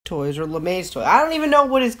toys or Lamaze toys. I don't even know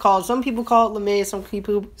what it's called. Some people call it Lamaze.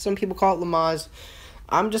 Some people call it Lamaze.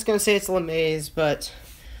 I'm just gonna say it's Lamaze, but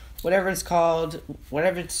whatever it's called,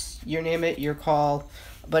 whatever it's your name it, your call.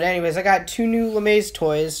 But anyways, I got 2 new Lamaze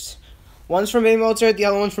toys. One's from Baby Mozart, the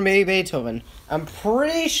other one's from Baby Beethoven. I'm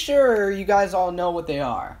pretty sure you guys all know what they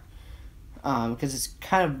are. Because it's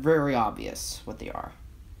kind of very obvious what they are.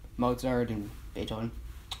 Mozart and Beethoven.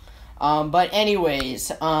 But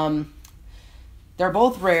anyways, they're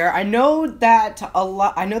both rare. I know that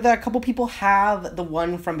a couple people have the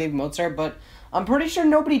one from Baby Mozart, but I'm pretty sure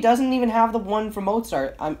nobody doesn't even have the one from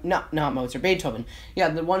Mozart. Not Mozart, Beethoven. Yeah,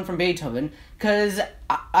 the one from Beethoven. Because,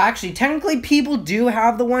 actually, technically people do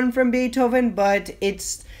have the one from Beethoven, but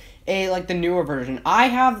it's the newer version.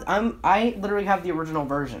 I literally have the original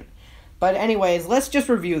version. But anyways, let's just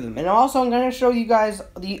review them. And also, I'm going to show you guys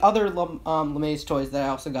the other Lamaze toys that I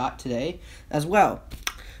also got today as well.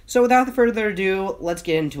 So without further ado, let's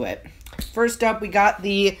get into it. First up, we got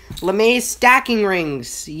the Lamaze stacking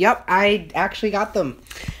rings. Yep, I actually got them.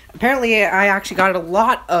 Apparently, I actually got a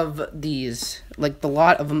lot of these, like the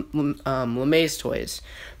lot of Lamaze toys.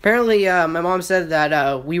 Apparently, my mom said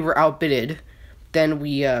that we were outbidded. Then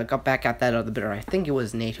we got back at that other bidder. I think it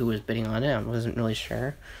was Nate who was bidding on it. I wasn't really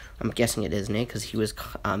sure. I'm guessing it is Nate because he was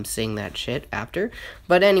saying that shit after.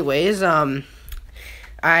 But anyways, my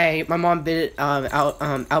mom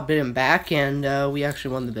outbid him back, and we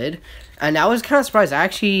actually won the bid. And I was kind of surprised. I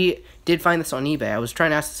actually did find this on eBay. I was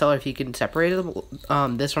trying to ask the seller if he could separate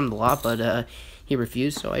this from the lot, but he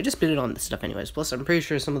refused. So I just bid it on this stuff anyways. Plus, I'm pretty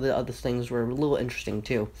sure some of the other things were a little interesting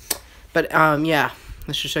too. But yeah,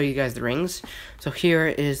 let's just show you guys the rings. So here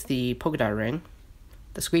is the polka dot ring,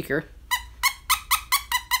 the squeaker.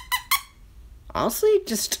 Honestly,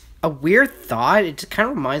 just a weird thought. It just kind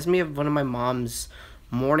of reminds me of one of my mom's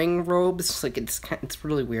morning robes. Like it's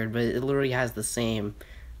really weird, but it literally has the same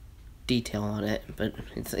detail on it. But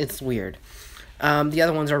it's weird. The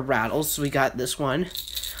other ones are rattles. So we got this one,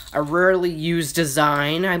 a rarely used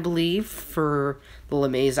design, I believe, for the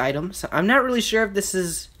Lamaze items. I'm not really sure if this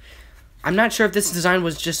is. I'm not sure if this design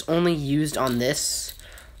was just only used on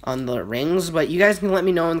the rings, but you guys can let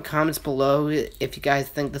me know in the comments below if you guys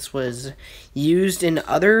think this was used in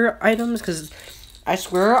other items, because I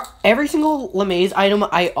swear every single Lamaze item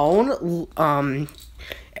I own,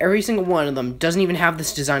 every single one of them doesn't even have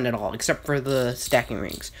this design at all, except for the stacking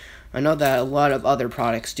rings. I know that a lot of other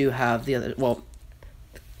products do have the other, well,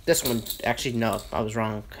 this one, actually, no, I was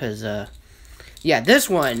wrong, because, yeah, this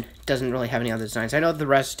one doesn't really have any other designs. I know the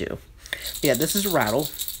rest do. Yeah, this is a rattle.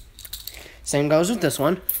 Same goes with this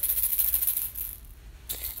one.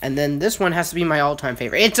 And then this one has to be my all-time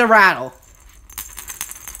favorite. It's a rattle.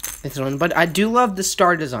 This one, but I do love the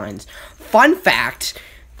star designs. Fun fact,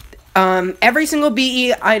 every single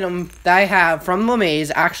BE item that I have from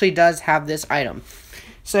Lamaze actually does have this item.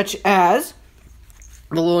 Such as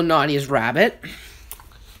the little Naughty's rabbit.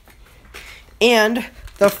 And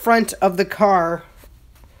the front of the car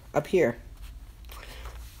up here.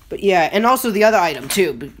 But yeah, and also the other item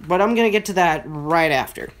too, but I'm gonna get to that right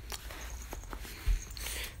after.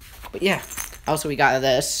 But yeah, also we got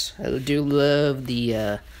this. I do love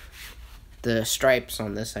the stripes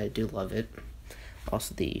on this. I do love it.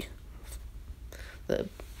 Also the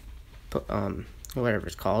whatever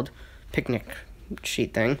it's called, picnic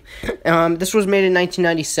sheet thing. This was made in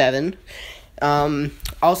 1997.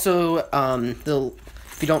 Also,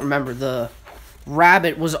 if you don't remember, the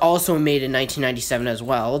rabbit was also made in 1997 as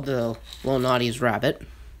well, the Little Naughty's rabbit.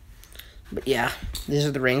 But yeah, these are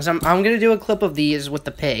the rings. I'm gonna do a clip of these with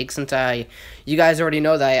the pig, since you guys already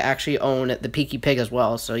know that I actually own the Peaky Pig as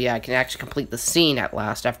well. So yeah, I can actually complete the scene at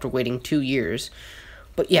last after waiting 2 years.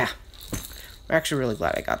 But yeah, I'm actually really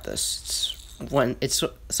glad I got this. It's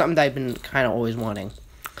something that I've been kind of always wanting.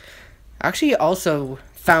 I actually also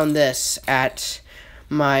found this at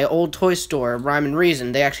my old toy store, Rhyme and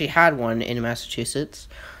Reason. They actually had one in Massachusetts,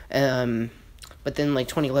 but then like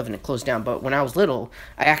 2011 it closed down. But when I was little,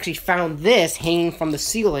 I actually found this hanging from the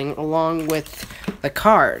ceiling along with the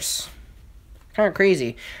cars. Kind of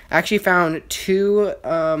crazy. I actually found 2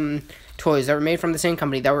 toys that were made from the same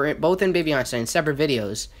company that were both in Baby Einstein, separate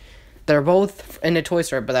videos. They're both in a toy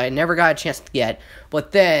store, but I never got a chance to get.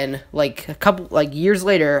 But then, like a couple years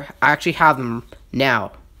later, I actually have them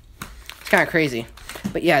now. It's kind of crazy.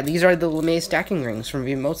 But yeah, these are the Lamaze stacking rings from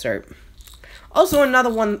Baby Mozart. Also,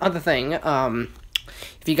 other thing,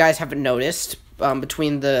 if you guys haven't noticed,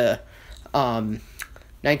 between the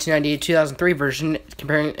 1998-2003 version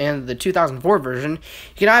and the 2004 version, you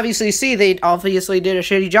can obviously see they obviously did a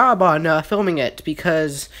shitty job on filming it,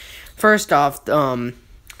 because first off,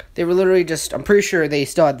 they were literally just, I'm pretty sure they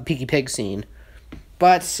still had the Peaky Pig scene,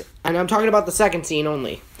 and I'm talking about the second scene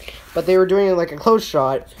only, but they were doing it like a close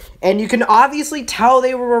shot, and you can obviously tell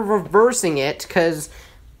they were reversing it, because,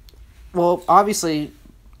 well, obviously,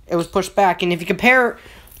 it was pushed back, and if you compare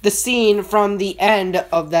the scene from the end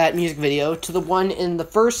of that music video to the one in the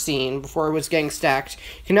first scene, before it was getting stacked,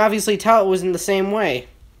 you can obviously tell it was in the same way.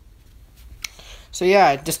 So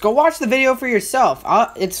yeah, just go watch the video for yourself.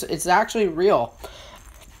 It's actually real.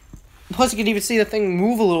 Plus, you can even see the thing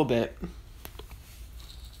move a little bit.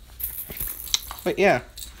 But yeah,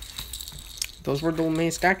 those were the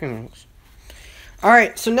Lamaze stacking rules.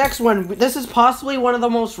 Alright, so next one. This is possibly one of the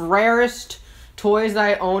most rarest toys that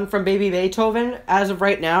I own from Baby Beethoven as of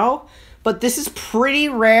right now. But this is pretty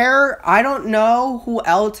rare. I don't know who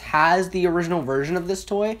else has the original version of this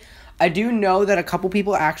toy. I do know that a couple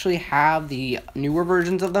people actually have the newer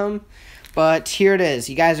versions of them. But here it is.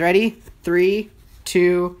 You guys ready? 3,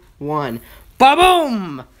 2, 1.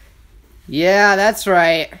 Ba-boom! Yeah, that's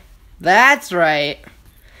right. That's right.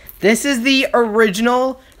 This is the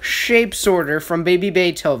original shape sorter from Baby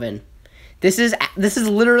Beethoven. This is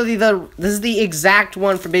literally the exact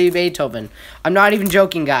one for Baby Beethoven. I'm not even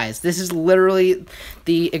joking, guys. This is literally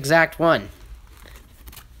the exact one.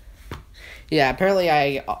 Yeah, apparently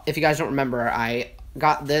if you guys don't remember, I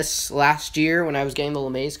got this last year when I was getting the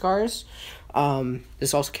Lamaze cars.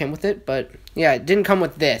 This also came with it, but yeah, it didn't come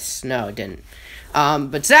with this. No, it didn't.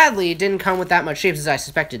 But sadly, it didn't come with that much shapes as I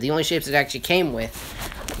suspected. The only shapes it actually came with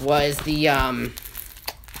was the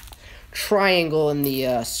triangle and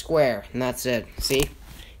the square, and that's it. See?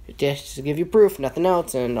 Just to give you proof, nothing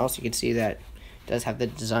else, and also you can see that it does have the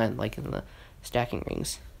design like in the stacking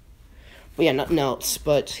rings. But yeah, nothing else.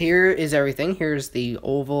 But here is everything. Here's the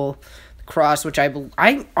oval, the cross, which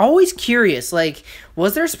I'm always curious. Like,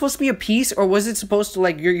 was there supposed to be a piece, or was it supposed to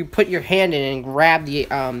like you put your hand in and grab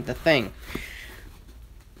the thing?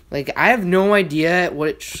 Like, I have no idea what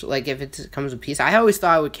it like if it comes with a piece. I always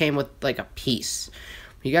thought it came with like a piece.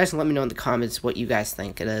 You guys can let me know in the comments what you guys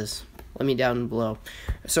think it is. Let me down below.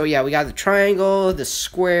 So yeah, we got the triangle, the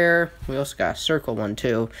square. We also got a circle one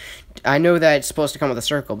too. I know that it's supposed to come with a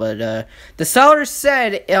circle, but the seller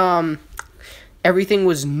said everything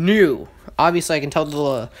was new. Obviously, I can tell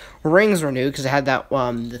the rings were new because it had that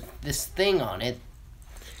this thing on it.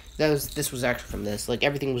 This was actually from this. Like,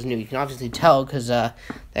 everything was new. You can obviously tell because they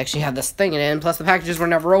actually had this thing in it, and plus the packages were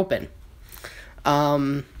never open.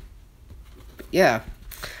 Yeah.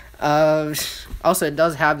 Also, it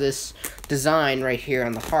does have this design right here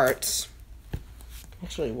on the hearts.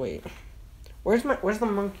 Actually, wait. Where's the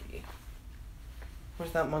monkey?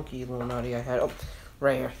 Where's that monkey little naughty I had? Oh,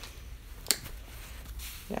 right here.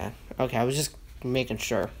 Yeah. Okay, I was just making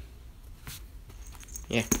sure.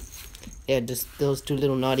 Yeah. Yeah, just those two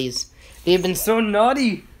little naughties. They've been so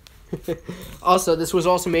naughty. Also, this was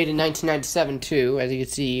also made in 1997 too, as you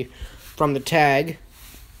can see from the tag.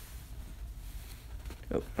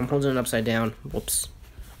 Oh, I'm holding it upside down. Whoops.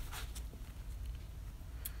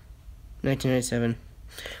 1997.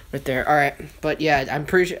 Right there. Alright. But yeah, I'm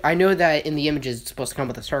pretty sure. I know that in the images it's supposed to come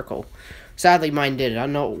with a circle. Sadly, mine did it.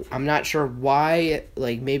 I'm not sure why.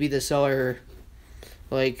 Like, maybe the seller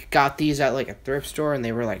like got these at like a thrift store and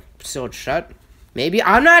they were like sealed shut. Maybe.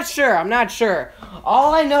 I'm not sure.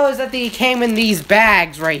 All I know is that they came in these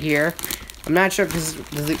bags right here. I'm not sure because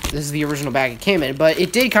this is the original bag it came in, but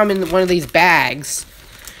it did come in one of these bags.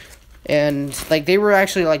 And, like, they were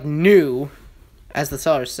actually, like, new, as the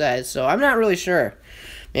seller says, so I'm not really sure.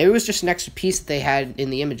 Maybe it was just an extra piece that they had in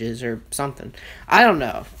the images or something. I don't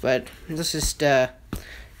know, but let's just, yeah,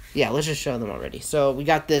 let's just show them already. So, we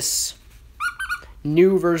got this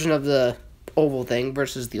new version of the oval thing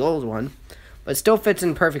versus the old one, but it still fits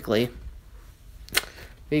in perfectly.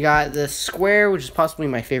 We got the square, which is possibly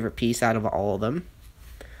my favorite piece out of all of them.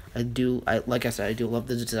 Like I said, I do love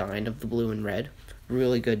the design of the blue and red.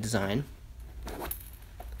 Really good design.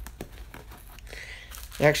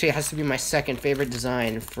 It actually has to be my second favorite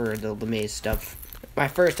design for the Lamaze stuff. My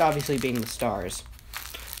first, obviously, being the stars.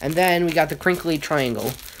 And then we got the crinkly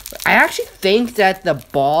triangle. I actually think that the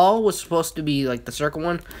ball was supposed to be like the circle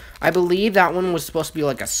one. I believe that one was supposed to be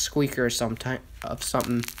like a squeaker or something.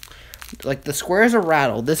 Like the square is a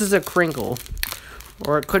rattle. This is a crinkle.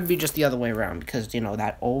 Or it could be just the other way around because, you know,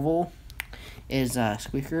 that oval is a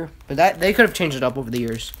squeaker. But that they could have changed it up over the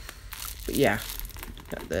years. But yeah,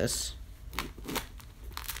 got this.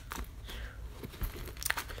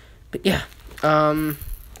 But yeah, what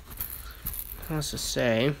else to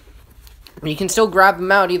say? You can still grab them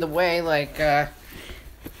out either way, like,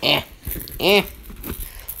 like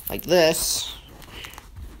this.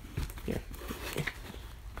 Here.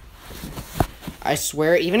 I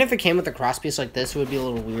swear, even if it came with a cross piece like this, it would be a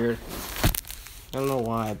little weird. I don't know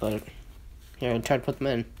why, but here, I'll try to put them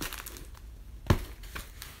in.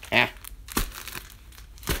 Ah.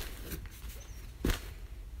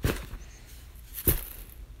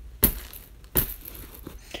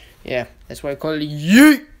 Yeah, that's why I call it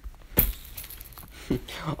yeet.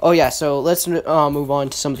 Oh yeah, so let's move on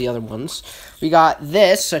to some of the other ones. We got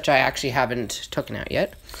this, which I actually haven't taken out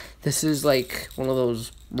yet. This is like one of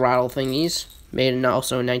those rattle thingies, made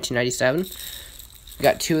also in 1997. We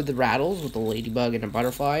got two of the rattles with a ladybug and a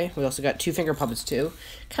butterfly. We also got two finger puppets too.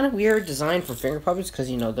 Kind of weird design for finger puppets because,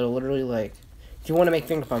 you know, they're literally like, if you want to make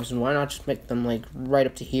finger puppets, then why not just make them like right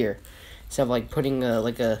up to here instead of like putting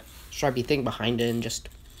like a stripy thing behind it and just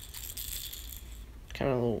kind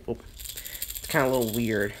of a little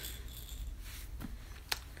weird.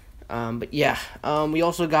 But yeah, we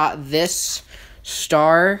also got this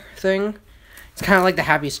star thing. It's kind of like the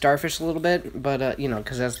happy starfish a little bit, but you know,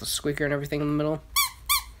 because it has the squeaker and everything in the middle.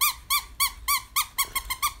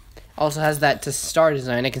 Also has that star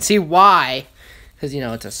design. I can see why, because, you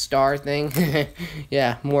know, it's a star thing.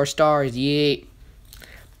 Yeah, more stars, yeet.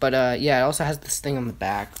 But yeah, it also has this thing on the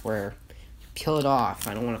back where you peel it off.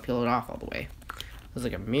 I don't want to peel it off all the way. It's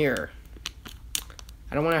like a mirror.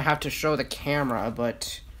 I don't want to have to show the camera,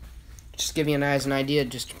 but just give you guys an idea,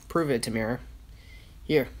 just to prove it to mirror.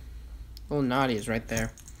 Here, little naughty is right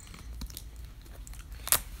there.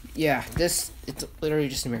 Yeah, it's literally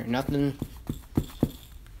just a mirror, nothing.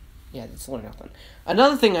 Yeah, it's literally nothing.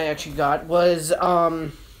 Another thing I actually got was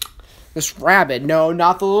this rabbit. No,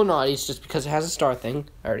 not the little naughties, just because it has a star thing.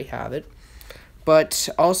 I already have it. But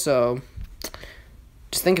also,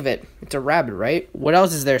 just think of it. It's a rabbit, right? What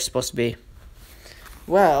else is there supposed to be?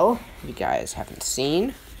 Well, if you guys haven't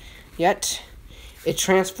seen yet, it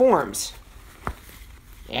transforms.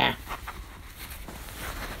 Yeah.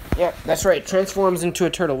 Yeah, that's right. It transforms into a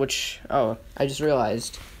turtle, which, oh, I just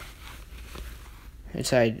realized.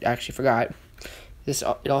 I actually forgot. It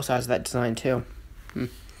also has that design, too.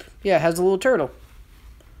 Yeah, it has a little turtle.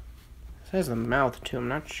 It has a mouth, too. I'm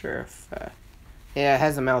not sure if... yeah, it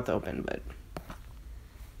has the mouth open, but...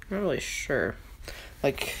 I'm not really sure.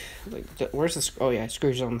 Like where's the... Oh, yeah, it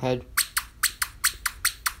screws on the head.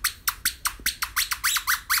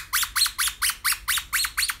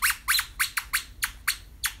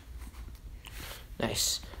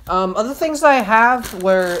 Nice. Other things I have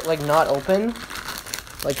were, like, not open.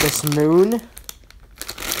 Like this moon.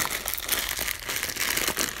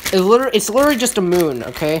 It's literally just a moon,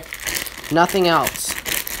 okay? Nothing else.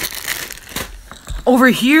 Over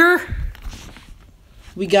here,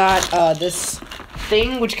 we got this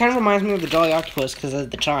thing, which kind of reminds me of the Jolly Octopus because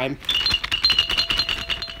of the chime.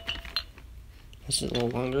 This is a little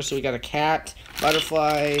longer. So we got a cat,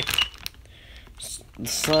 butterfly, the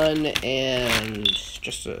sun, and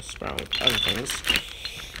just a sprout with other things.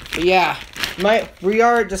 But yeah,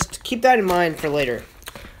 just keep that in mind for later.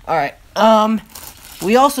 Alright,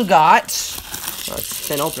 we also got, well, it's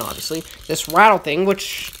been open obviously, this rattle thing,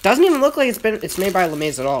 which doesn't even look like it's made by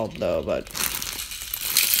Lamaze at all, though, but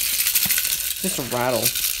just a rattle.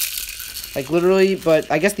 Like, literally,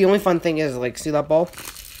 but I guess the only fun thing is, like, see that ball?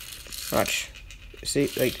 Watch. See,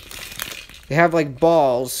 like, they have, like,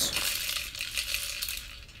 balls.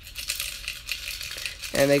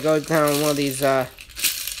 And they go down one of these, yeah,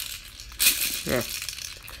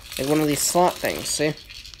 like one of these slot things, see?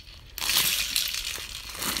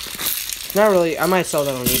 Not really, I might sell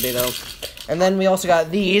that on eBay, though. And then we also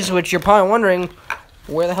got these, which you're probably wondering,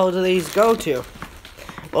 where the hell do these go to?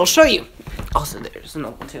 Well, I'll show you. Also, there's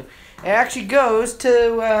another one, too. It actually goes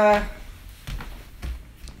to,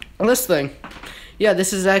 this thing. Yeah,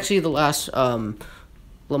 this is actually the last,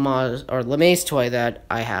 Lamaze toy that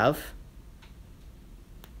I have.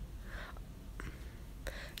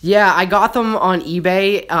 Yeah, I got them on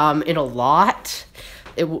eBay, in a lot,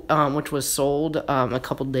 which was sold, a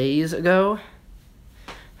couple days ago.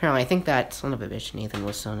 Apparently, I think that son of a bitch Nathan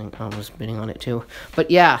was bidding on it too. But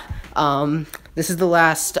yeah, this is the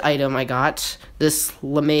last item I got. This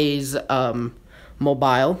Lamaze,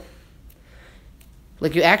 mobile.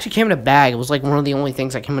 Like, it actually came in a bag. It was, like, one of the only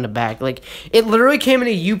things that came in a bag. Like, it literally came in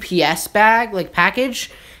a UPS bag, like, package,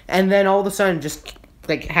 and then all of a sudden just,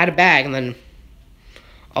 like, had a bag, and then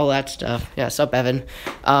all that stuff. Yeah, sup, Evan.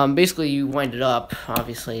 Basically, you wind it up.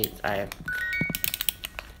 Obviously,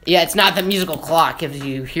 yeah, it's not the musical clock if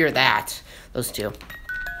you hear that. Those two.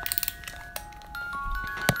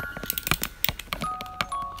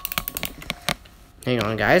 Hang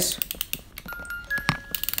on, guys.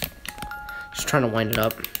 Just trying to wind it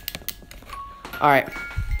up. Alright.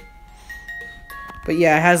 But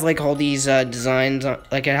yeah, it has, like, all these, designs.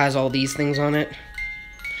 Like, it has all these things on it.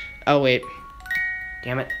 Oh, wait.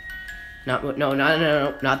 Damn it.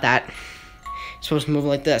 Not that. It's supposed to move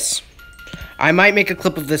like this. I might make a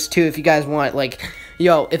clip of this too if you guys want. Like,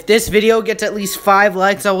 yo, if this video gets at least 5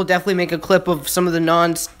 likes, I will definitely make a clip of some of the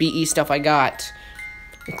non-BE stuff I got,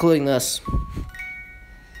 including this.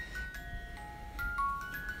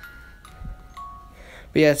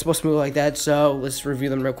 But yeah, it's supposed to move like that, so let's review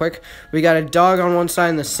them real quick. We got a dog on one side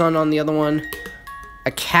and the sun on the other one.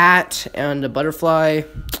 A cat and a butterfly.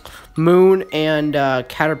 Moon and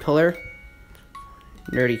caterpillar.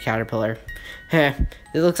 Nerdy caterpillar. Heh.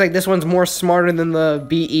 It looks like this one's more smarter than the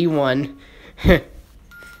BE one.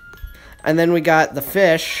 And then we got the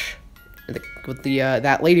fish with the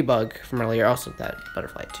that ladybug from earlier, also that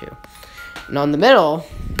butterfly too. And on the middle,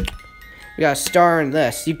 we got a star and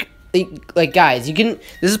this. Like, guys, you can.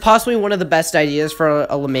 This is possibly one of the best ideas for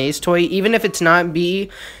a Lamaze toy. Even if it's not BE,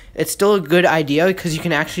 it's still a good idea because you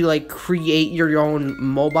can actually like create your own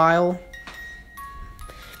mobile.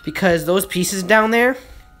 Because those pieces down there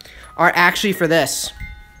are actually for this.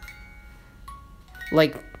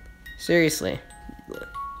 Like, seriously.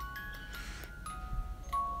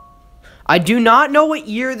 I do not know what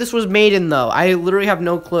year this was made in, though. I literally have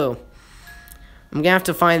no clue. I'm gonna have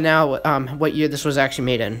to find out what year this was actually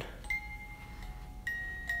made in.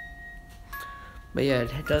 But yeah,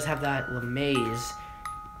 it does have that Lamaze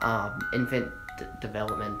infant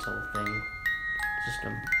developmental thing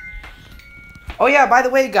system. Oh yeah, by the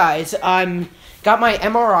way, guys, got my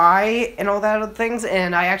MRI and all that other things,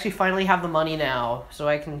 and I actually finally have the money now, so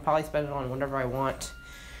I can probably spend it on whatever I want.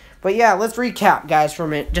 But yeah, let's recap, guys, for a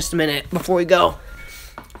minute, just a minute before we go.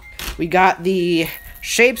 We got the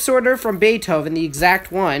shape sorter from Beethoven, the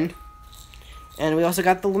exact one, and we also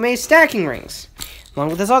got the Lamaze stacking rings, along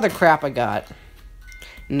with this other crap I got.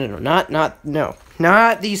 No,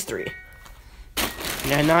 not these 3.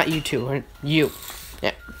 No, not you 2. You.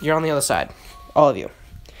 Yeah, you're on the other side. All of you.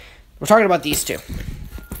 We're talking about these 2.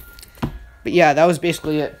 But yeah, that was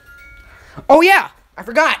basically it. Oh yeah, I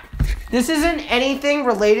forgot. This isn't anything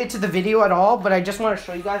related to the video at all, but I just want to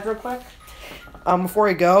show you guys real quick. Before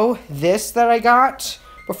I go, this that I got,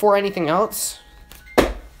 before anything else.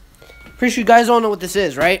 Pretty sure you guys all know what this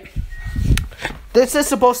is, right? This is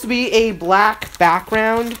supposed to be a black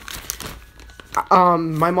background.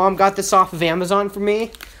 My mom got this off of Amazon for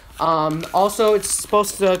me. Also, it's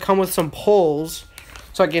supposed to come with some poles,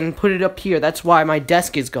 so I can put it up here. That's why my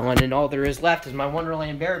desk is gone, and all there is left is my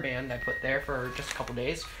Wonderland Bear Band I put there for just a couple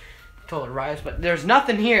days until it arrives. But there's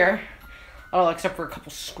nothing here, except for a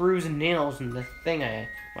couple screws and nails and the thing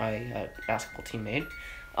my basketball team made.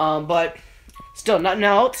 But still, nothing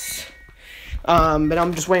else. But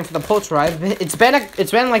I'm just waiting for the post arrive. It's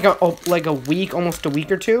been like a week, almost a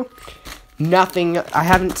week or 2. Nothing. I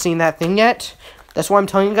haven't seen that thing yet. That's why I'm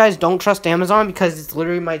telling you guys, don't trust Amazon because it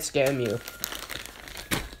literally might scam you.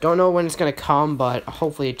 Don't know when it's gonna come, but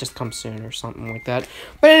hopefully it just comes soon or something like that.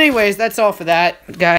 But anyways, that's all for that, guys.